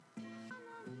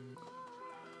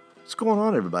What's going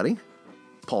on, everybody?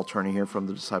 Paul Turner here from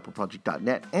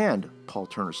thediscipleproject.net and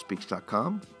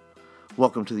paulturnerspeaks.com.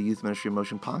 Welcome to the Youth Ministry in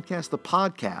Motion podcast, the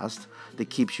podcast that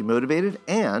keeps you motivated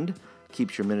and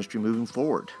keeps your ministry moving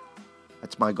forward.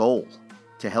 That's my goal,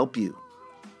 to help you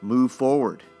move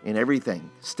forward in everything,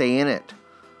 stay in it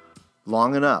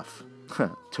long enough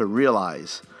to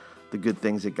realize the good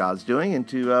things that God's doing and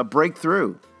to break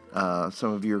through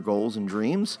some of your goals and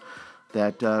dreams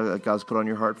that God's put on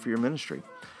your heart for your ministry.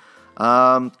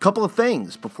 Couple of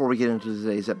things before we get into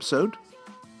today's episode.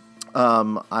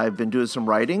 I've been doing some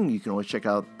writing. You can always check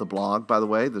out the blog, by the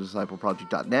way,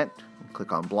 thediscipleproject.net.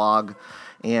 Click on blog.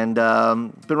 And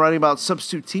been writing about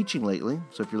substitute teaching lately.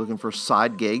 So if you're looking for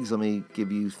side gigs, let me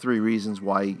give you 3 reasons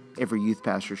why every youth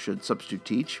pastor should substitute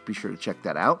teach. Be sure to check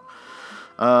that out.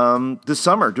 This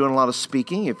summer, doing a lot of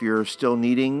speaking. If you're still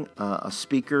needing a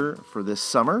speaker for this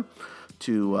summer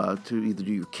to either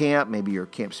do your camp, maybe your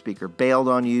camp speaker bailed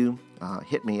on you,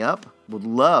 hit me up. Would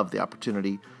love the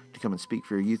opportunity to come and speak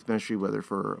for your youth ministry, whether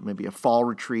for maybe a fall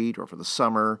retreat or for the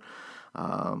summer,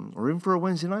 or even for a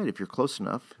Wednesday night if you're close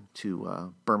enough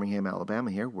to Birmingham, Alabama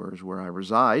here, where I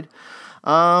reside.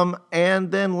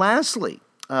 And then lastly,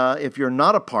 if you're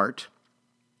not a part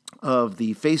of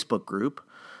the Facebook group,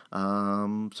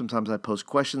 sometimes I post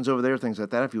questions over there, things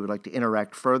like that. If you would like to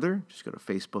interact further, just go to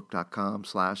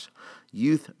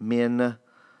facebook.com/YouthMenInMotion.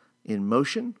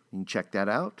 You can check that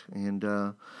out.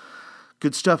 And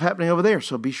good stuff happening over there,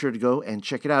 so be sure to go and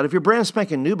check it out. If you're brand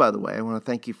spanking new, by the way, I want to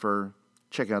thank you for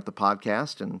checking out the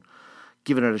podcast and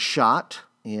giving it a shot.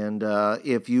 And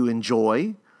if you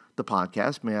enjoy the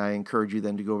podcast, may I encourage you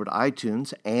then to go over to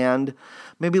iTunes and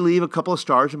maybe leave a couple of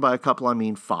stars, and by a couple I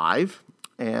mean 5,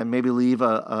 and maybe leave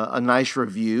a nice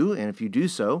review. And if you do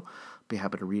so, I'll be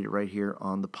happy to read it right here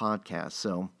on the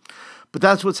podcast. But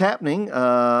that's what's happening.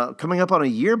 Coming up on a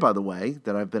year, by the way,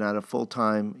 that I've been at a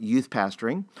full-time youth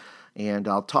pastoring. And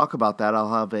I'll talk about that.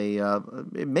 I'll have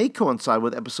it may coincide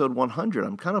with episode 100.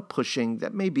 I'm kind of pushing,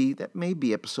 that may be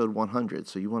episode 100.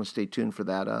 So you want to stay tuned for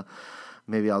that.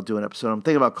 Maybe I'll do an episode. I'm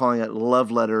thinking about calling it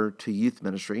Love Letter to Youth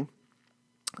Ministry,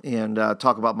 and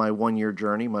talk about my 1-year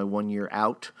journey, my 1 year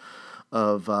out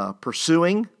of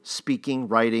pursuing, speaking,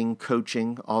 writing,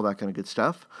 coaching, all that kind of good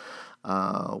stuff,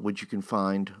 which you can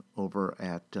find over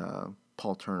at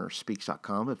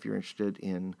paulturnerspeaks.com if you're interested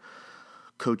in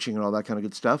coaching and all that kind of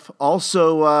good stuff.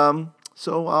 Also,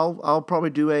 so I'll probably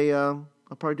do an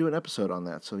episode on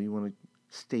that. So you want to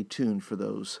stay tuned for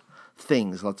those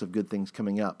things. Lots of good things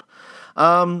coming up.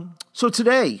 So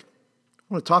today, I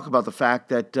want to talk about the fact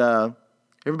that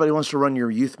everybody wants to run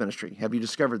your youth ministry. Have you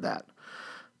discovered that?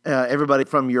 Everybody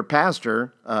from your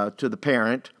pastor to the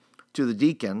parent, to the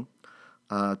deacon,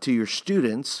 to your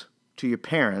students, to your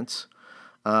parents,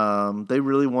 they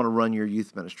really want to run your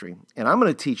youth ministry. And I'm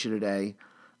going to teach you today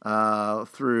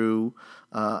through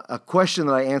a question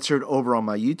that I answered over on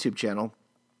my YouTube channel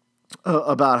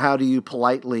about how do you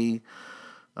politely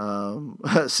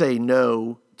say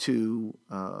no to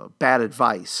bad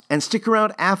advice. And stick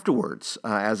around afterwards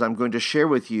as I'm going to share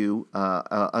with you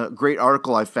a great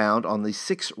article I found on the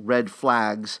 6 red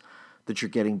flags that you're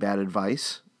getting bad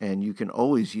advice. And you can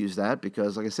always use that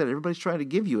because, like I said, everybody's trying to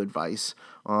give you advice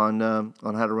on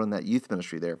how to run that youth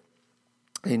ministry there.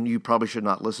 And you probably should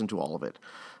not listen to all of it.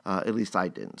 At least I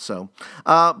didn't. So,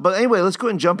 but anyway, let's go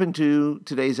ahead and jump into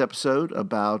today's episode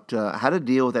about how to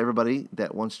deal with everybody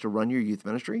that wants to run your youth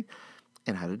ministry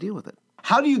and how to deal with it.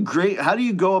 How do you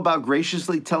go about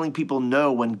graciously telling people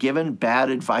no when given bad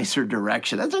advice or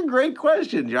direction? That's a great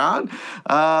question, John.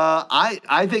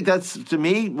 I think that's, to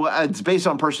me, it's based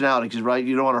on personality, because, right,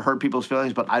 you don't want to hurt people's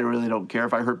feelings, but I really don't care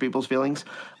if I hurt people's feelings.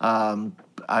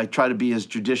 I try to be as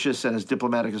judicious and as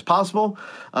diplomatic as possible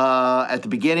at the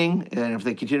beginning, and if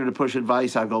they continue to push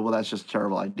advice, I go, well, that's just a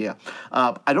terrible idea.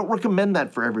 I don't recommend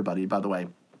that for everybody, by the way.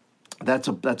 That's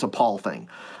a Paul thing.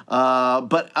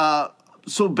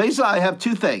 So basically, I have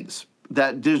 2 things.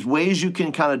 That there's ways you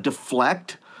can kind of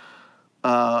deflect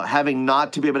having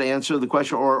not to be able to answer the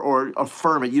question or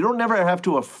affirm it. You don't never have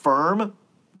to affirm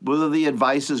whether the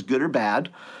advice is good or bad.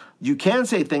 You can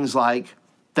say things like,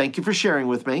 thank you for sharing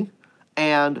with me,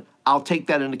 and I'll take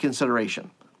that into consideration.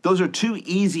 Those are 2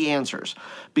 easy answers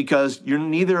because you're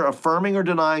neither affirming or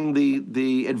denying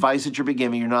the advice that you're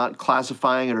giving. You're not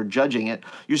classifying it or judging it.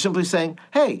 You're simply saying,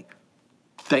 hey,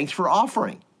 thanks for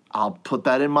offering. I'll put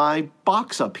that in my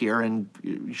box up here and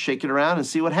shake it around and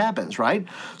see what happens, right?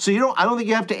 So I don't think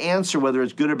you have to answer whether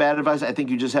it's good or bad advice. I think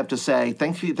you just have to say,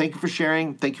 thank you for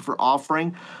sharing, thank you for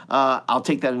offering. I'll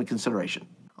take that into consideration.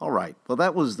 All right. Well,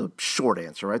 that was the short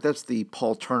answer, right? That's the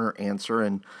Paul Turner answer.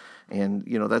 And And,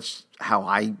 that's how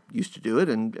I used to do it.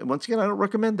 And once again, I don't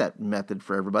recommend that method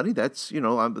for everybody. That's,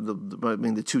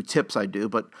 the two tips I do,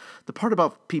 but the part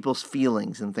about people's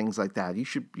feelings and things like that, you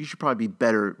should probably be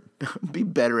better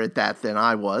at that than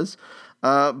I was,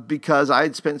 because I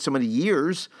had spent so many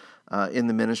years in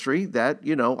the ministry that,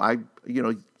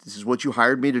 this is what you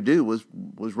hired me to do was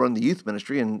run the youth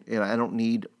ministry. And I don't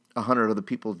need 100 other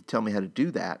people to tell me how to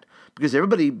do that, because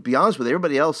be honest with you,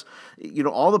 everybody else,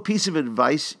 all the pieces of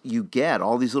advice you get,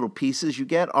 all these little pieces you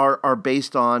get are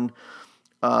based on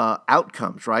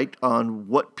outcomes, right? On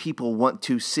what people want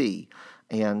to see.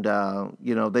 And,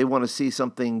 they want to see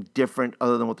something different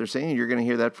other than what they're saying. You're going to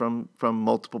hear that from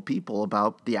multiple people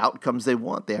about the outcomes they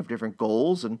want. They have different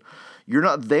goals, and you're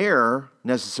not there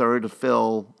necessarily to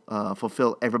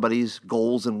fulfill everybody's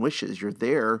goals and wishes. You're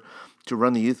there to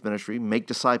run the youth ministry, make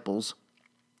disciples,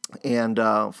 and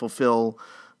fulfill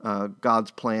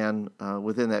God's plan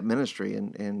within that ministry,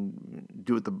 and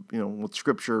do what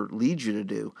Scripture leads you to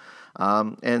do.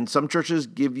 And some churches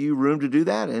give you room to do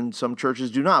that, and some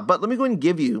churches do not. But let me go ahead and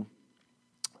give you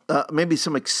maybe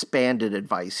some expanded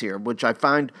advice here, which I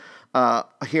find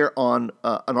here on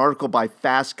an article by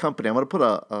Fast Company. I'm going to put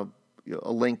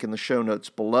a link in the show notes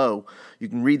below. You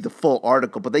can read the full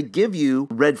article, but they give you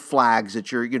red flags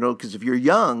that you're, because if you're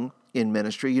young in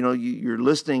ministry, you're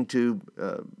listening to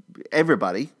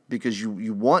everybody because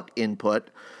you want input.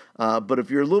 But if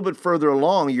you're a little bit further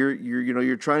along,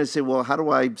 you're trying to say, well, how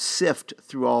do I sift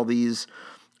through all these,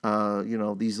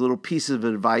 these little pieces of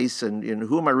advice, and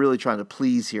who am I really trying to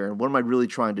please here, and what am I really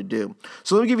trying to do?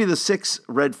 So let me give you the 6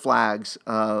 red flags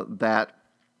that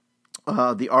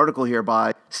the article here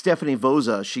by Stephanie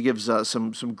Voza, she gives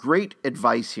some great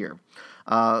advice here.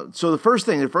 So the first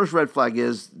red flag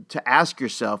is to ask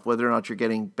yourself whether or not you're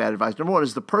getting bad advice. Number one,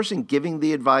 is the person giving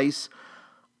the advice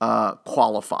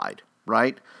qualified,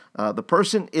 right? The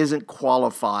person isn't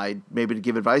qualified maybe to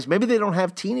give advice. Maybe they don't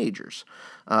have teenagers.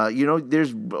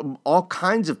 There's all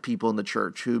kinds of people in the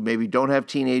church who maybe don't have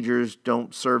teenagers,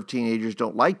 don't serve teenagers,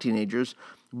 don't like teenagers,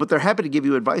 but they're happy to give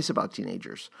you advice about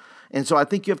teenagers. And so I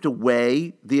think you have to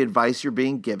weigh the advice you're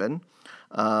being given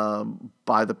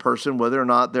by the person, whether or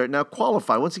not they're now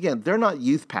qualified. Once again, they're not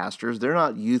youth pastors. They're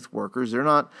not youth workers.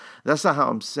 That's not how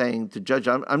I'm saying to judge.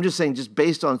 I'm just saying, just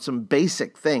based on some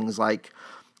basic things like,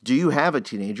 do you have a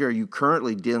teenager? Are you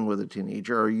currently dealing with a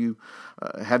teenager?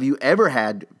 Have you ever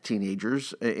had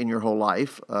teenagers in your whole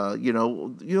life?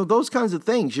 Those kinds of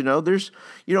things. There's,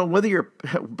 whether your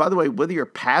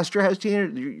pastor has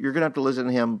teenagers, you're going to have to listen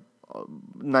to him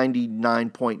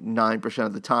 99.9%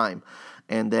 of the time.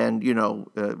 And then,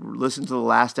 listen to the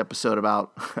last episode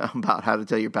about how to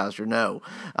tell your pastor no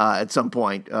at some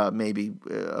point, maybe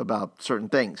about certain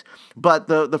things. But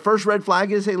the first red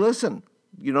flag is, hey, listen,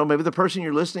 maybe the person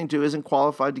you're listening to isn't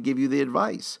qualified to give you the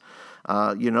advice.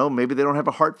 Maybe they don't have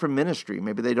a heart for ministry.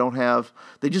 Maybe they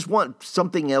just want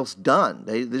something else done.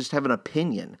 They just have an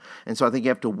opinion. And so I think you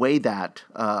have to weigh that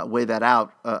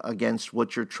out against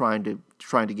what you're trying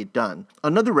to get done.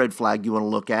 Another red flag you want to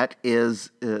look at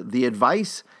is the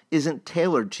advice isn't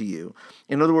tailored to you.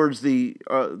 In other words,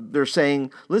 they're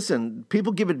saying, listen,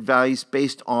 people give advice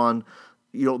based on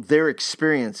their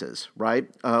experiences, right?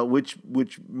 Which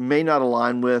may not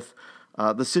align with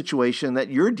the situation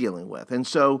that you're dealing with. And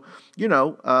so,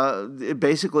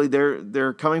 basically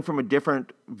they're coming from a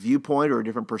different viewpoint or a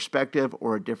different perspective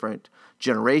or a different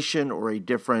generation or a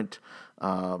different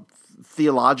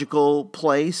theological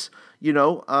place, and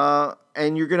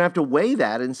you're going to have to weigh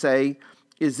that and say,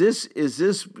 is this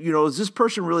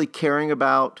person really caring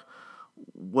about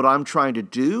what I'm trying to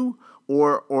do?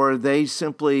 Or are they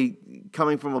simply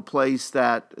coming from a place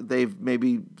that they've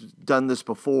maybe done this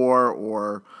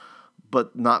before,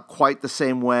 but not quite the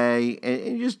same way?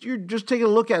 And you're just taking a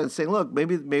look at it and saying, look,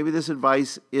 maybe this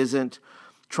advice isn't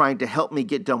trying to help me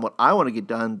get done what I want to get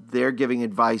done. They're giving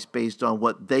advice based on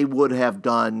what they would have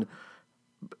done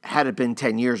had it been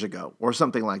 10 years ago or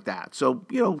something like that. So,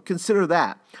 consider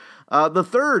that. The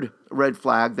third red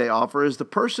flag they offer is the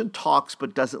person talks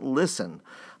but doesn't listen.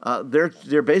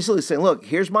 They're basically saying, look,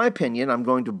 here's my opinion. I'm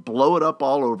going to blow it up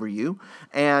all over you.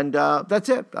 And that's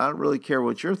it. I don't really care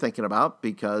what you're thinking about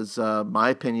because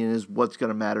my opinion is what's going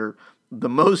to matter the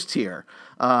most here.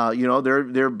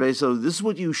 They're basically, this is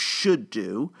what you should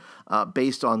do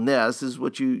based on this. This is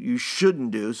what you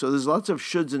shouldn't do. So there's lots of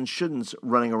shoulds and shouldn'ts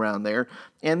running around there.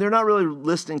 And they're not really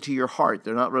listening to your heart.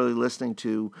 They're not really listening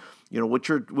to what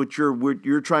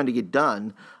you're trying to get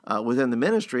done within the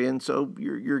ministry, and so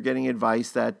you're getting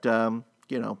advice that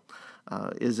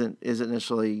isn't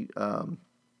necessarily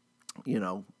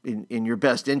in your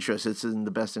best interest. It's in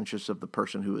the best interest of the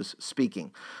person who is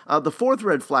speaking. The fourth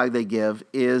red flag they give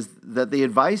is that the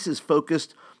advice is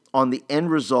focused on the end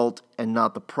result and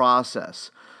not the process.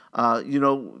 The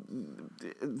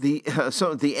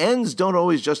ends don't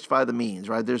always justify the means,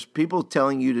 right? There's people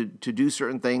telling you to do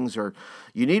certain things, or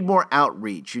you need more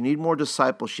outreach, you need more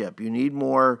discipleship, you need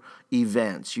more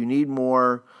events, you need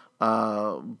more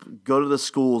go to the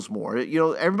schools more.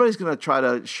 Everybody's going to try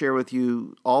to share with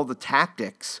you all the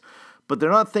tactics, but they're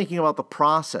not thinking about the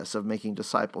process of making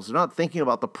disciples. They're not thinking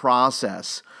about the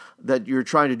process that you're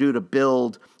trying to do to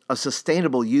build a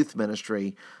sustainable youth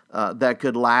ministry that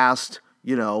could last,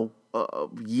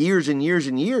 years and years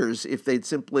and years if they'd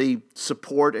simply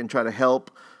support and try to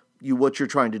help you what you're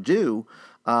trying to do.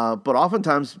 But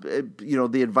oftentimes,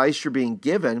 the advice you're being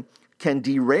given can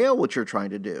derail what you're trying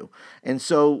to do. And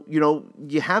so,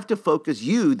 you have to focus,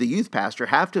 the youth pastor,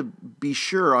 have to be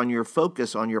sure on your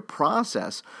focus, on your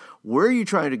process. Where are you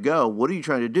trying to go? What are you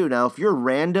trying to do? Now, if you're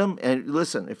random, and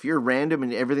listen, if you're random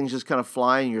and everything's just kind of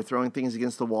flying, you're throwing things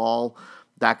against the wall,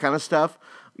 that kind of stuff,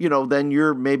 then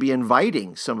you're maybe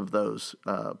inviting some of those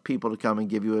people to come and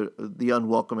give you the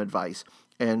unwelcome advice.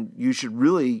 And you should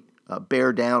really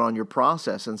bear down on your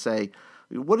process and say,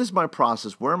 what is my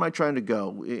process? Where am I trying to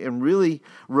go? And really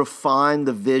refine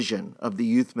the vision of the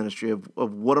youth ministry of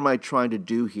what am I trying to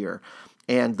do here?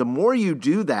 And the more you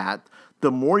do that,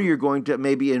 the more you're going to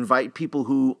maybe invite people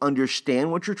who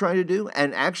understand what you're trying to do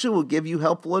and actually will give you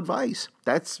helpful advice.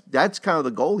 That's kind of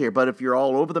the goal here. But if you're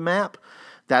all over the map,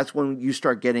 that's when you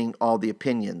start getting all the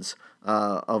opinions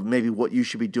of maybe what you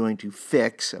should be doing to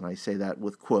fix, and I say that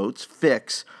with quotes,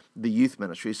 fix the youth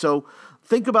ministry. So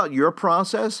think about your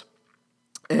process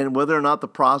and whether or not the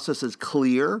process is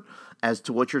clear as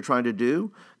to what you're trying to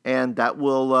do, and that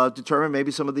will determine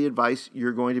maybe some of the advice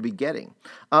you're going to be getting.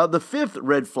 The fifth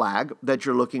red flag that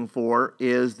you're looking for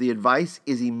is the advice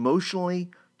is emotionally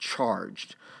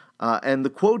charged. And the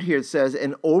quote here says,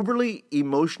 an overly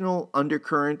emotional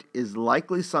undercurrent is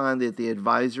likely sign of the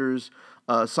advisor's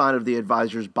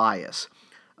bias.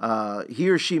 He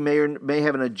or she may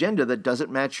have an agenda that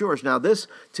doesn't match yours. Now, this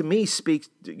to me speaks,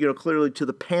 clearly to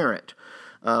the parent.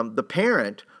 The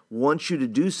parent wants you to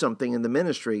do something in the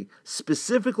ministry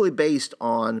specifically based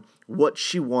on what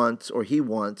she wants or he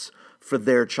wants for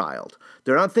their child.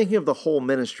 They're not thinking of the whole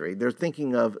ministry. They're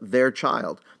thinking of their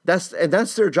child. That's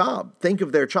their job. Think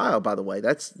of their child, by the way.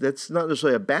 That's not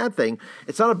necessarily a bad thing.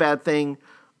 It's not a bad thing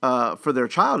for their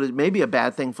child. It may be a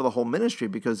bad thing for the whole ministry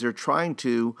because they're trying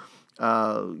to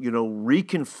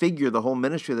reconfigure the whole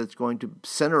ministry that's going to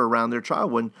center around their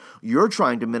child. When you're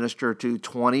trying to minister to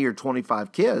 20 or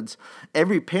 25 kids,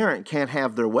 every parent can't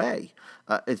have their way.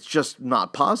 It's just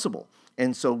not possible.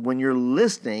 And so when you're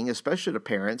listening, especially to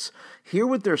parents, hear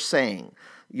what they're saying.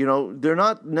 They're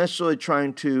not necessarily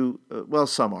trying to,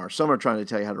 some are trying to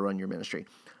tell you how to run your ministry.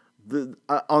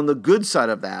 On the good side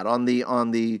of that, on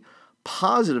the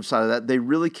positive side of that, they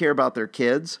really care about their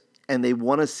kids. And they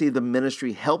want to see the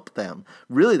ministry help them.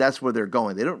 Really, that's where they're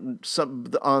going. They don't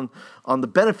on the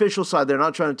beneficial side, they're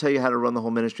not trying to tell you how to run the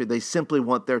whole ministry. They simply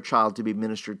want their child to be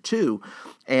ministered to.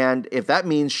 And if that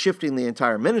means shifting the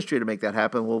entire ministry to make that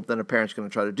happen, well, then a parent's going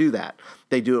to try to do that.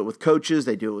 They do it with coaches.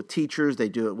 They do it with teachers. They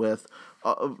do it with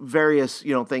various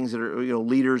things that are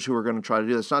leaders who are going to try to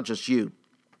do this. It's not just you.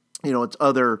 It's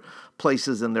other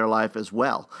places in their life as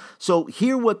well. So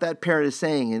hear what that parent is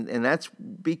saying, and that's,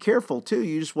 be careful too.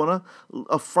 You just want to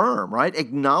affirm, right?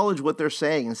 Acknowledge what they're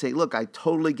saying and say, look, I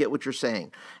totally get what you're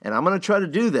saying, and I'm going to try to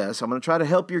do this. I'm going to try to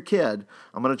help your kid.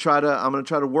 I'm going to try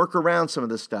to work around some of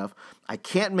this stuff. I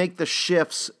can't make the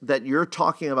shifts that you're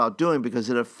talking about doing because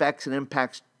it affects and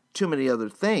impacts too many other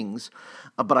things,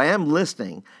 but I am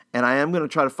listening, and I am going to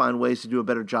try to find ways to do a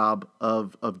better job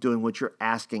of doing what you're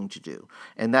asking to do.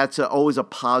 And that's always a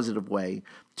positive way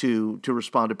to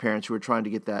respond to parents who are trying to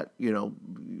get that,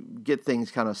 get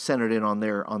things kind of centered in on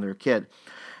their kid.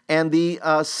 And the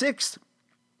sixth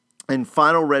and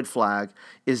final red flag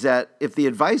is that if the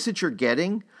advice that you're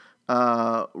getting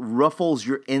ruffles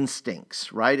your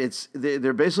instincts, right?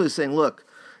 They're basically saying, look,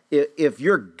 if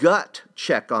your gut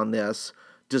check on this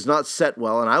does not set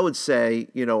well, and I would say,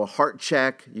 a heart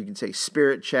check, you can say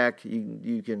spirit check,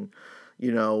 you can,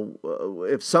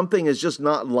 if something is just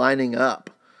not lining up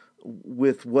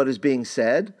with what is being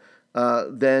said,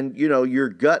 then, your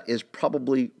gut is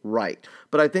probably right.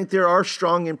 But I think there are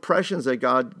strong impressions that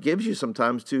God gives you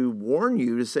sometimes to warn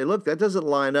you, to say, look, that doesn't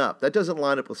line up. That doesn't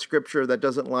line up with Scripture. That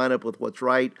doesn't line up with what's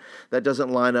right. That doesn't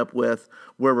line up with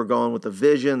where we're going with the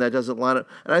vision. That doesn't line up.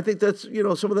 And I think that's,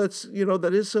 some of that's,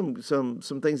 that is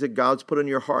some things that God's put in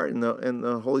your heart, and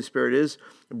the Holy Spirit is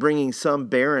bringing some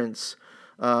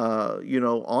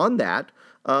on that.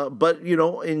 But,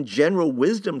 in general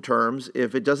wisdom terms,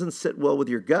 if it doesn't sit well with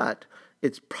your gut,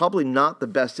 it's probably not the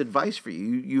best advice for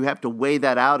you. You have to weigh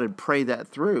that out and pray that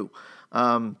through.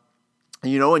 And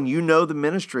the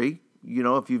ministry,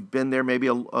 if you've been there maybe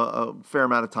a fair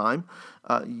amount of time,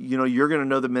 you're going to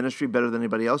know the ministry better than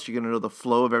anybody else. You're going to know the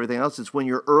flow of everything else. It's when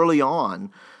you're early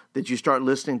on that you start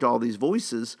listening to all these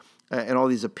voices and all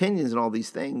these opinions and all these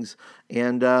things.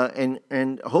 And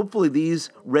hopefully these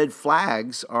red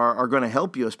flags are going to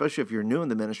help you, especially if you're new in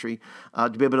the ministry, to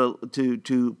be able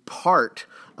to part,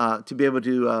 to be able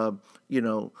to,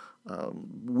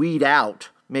 weed out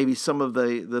maybe some of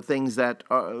the things that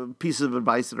are pieces of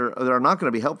advice that are not going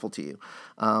to be helpful to you.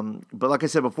 But like I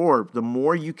said before, the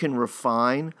more you can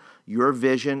refine your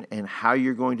vision and how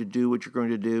you're going to do what you're going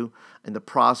to do and the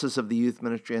process of the youth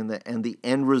ministry and the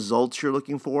end results you're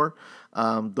looking for,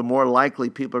 the more likely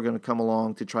people are going to come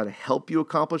along to try to help you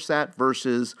accomplish that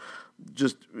versus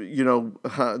just,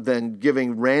 then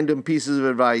giving random pieces of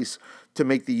advice to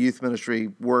make the youth ministry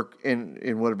work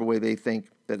in whatever way they think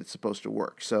that it's supposed to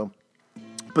work. So,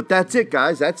 but that's it,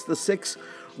 guys. That's the 6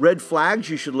 red flags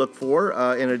you should look for,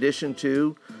 in addition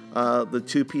to the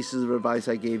 2 pieces of advice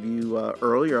I gave you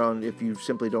earlier on. If you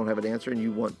simply don't have an answer and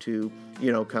you want to,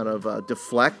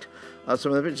 deflect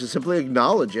some of it, just simply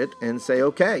acknowledge it and say,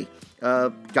 okay,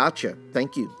 gotcha.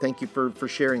 Thank you for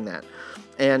sharing that.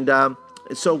 And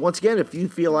so once again, if you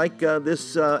feel like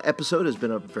this episode has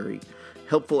been a very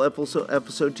helpful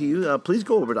episode to you, please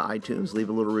go over to iTunes, leave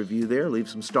a little review there, leave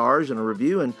some stars and a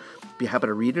review, and be happy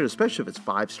to read it, especially if it's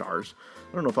 5 stars.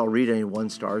 I don't know if I'll read any 1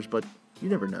 stars, but you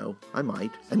never know. I might.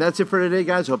 And that's it for today,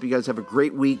 guys. Hope you guys have a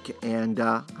great week, and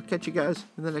I'll catch you guys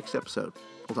in the next episode.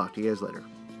 We'll talk to you guys later.